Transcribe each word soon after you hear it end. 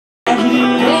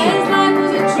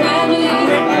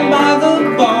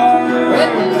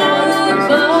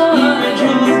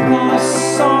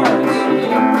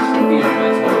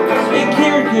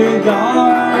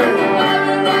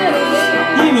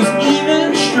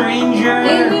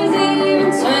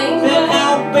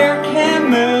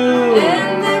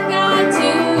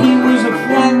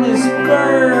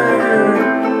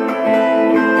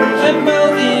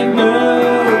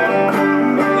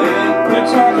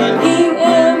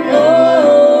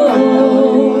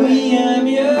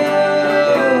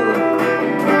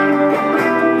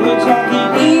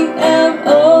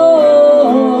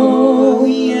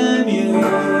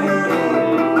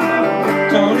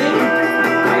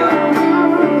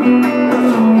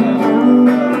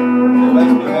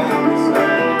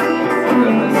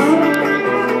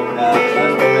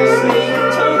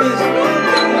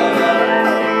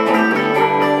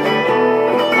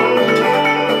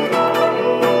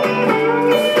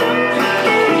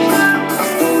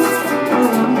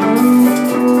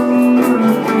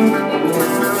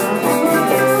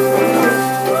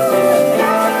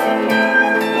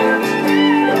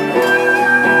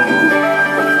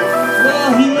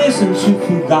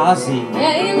Fugazi.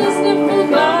 Yeah, he listened to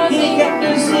Fugazi. He kept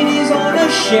the CDs on a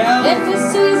shelf. Kept the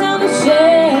CDs on the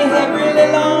shelf. He had really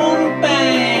long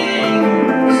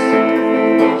bangs.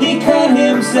 He cut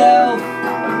himself.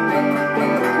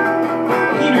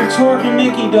 Peter Tork and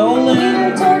Mickey Dolan.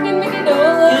 Peter Tork and Mickey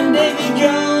Dolan. And Davy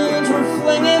Jones were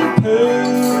flinging poo.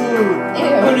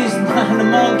 Ew. But he's not a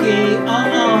monkey.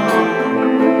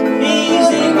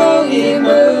 Easy boogie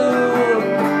boo.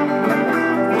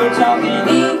 We're talking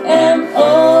EMO,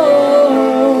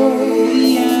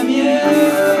 EMU.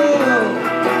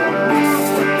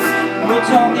 We're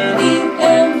talking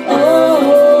EMO,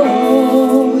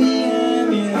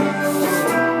 EMU.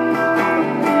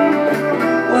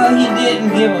 Well, he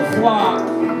didn't give a flock.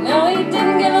 No, he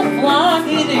didn't give a flock.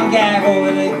 He didn't gaggle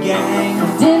with a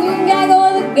gang. Didn't gaggle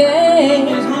with a gang.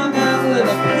 He just hung out with a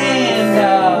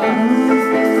panda.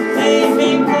 Hey,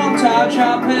 ping pong cha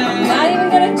cha pang. Not even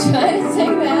gonna try to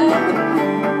sing that.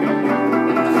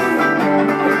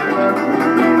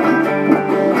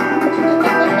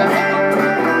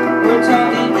 We're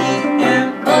talking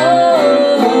EMO,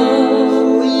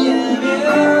 EMU.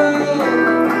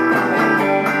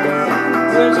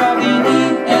 We're talking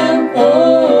EMO,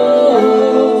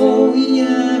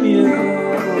 EMU.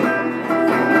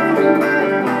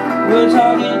 We're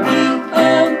talking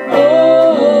EMO.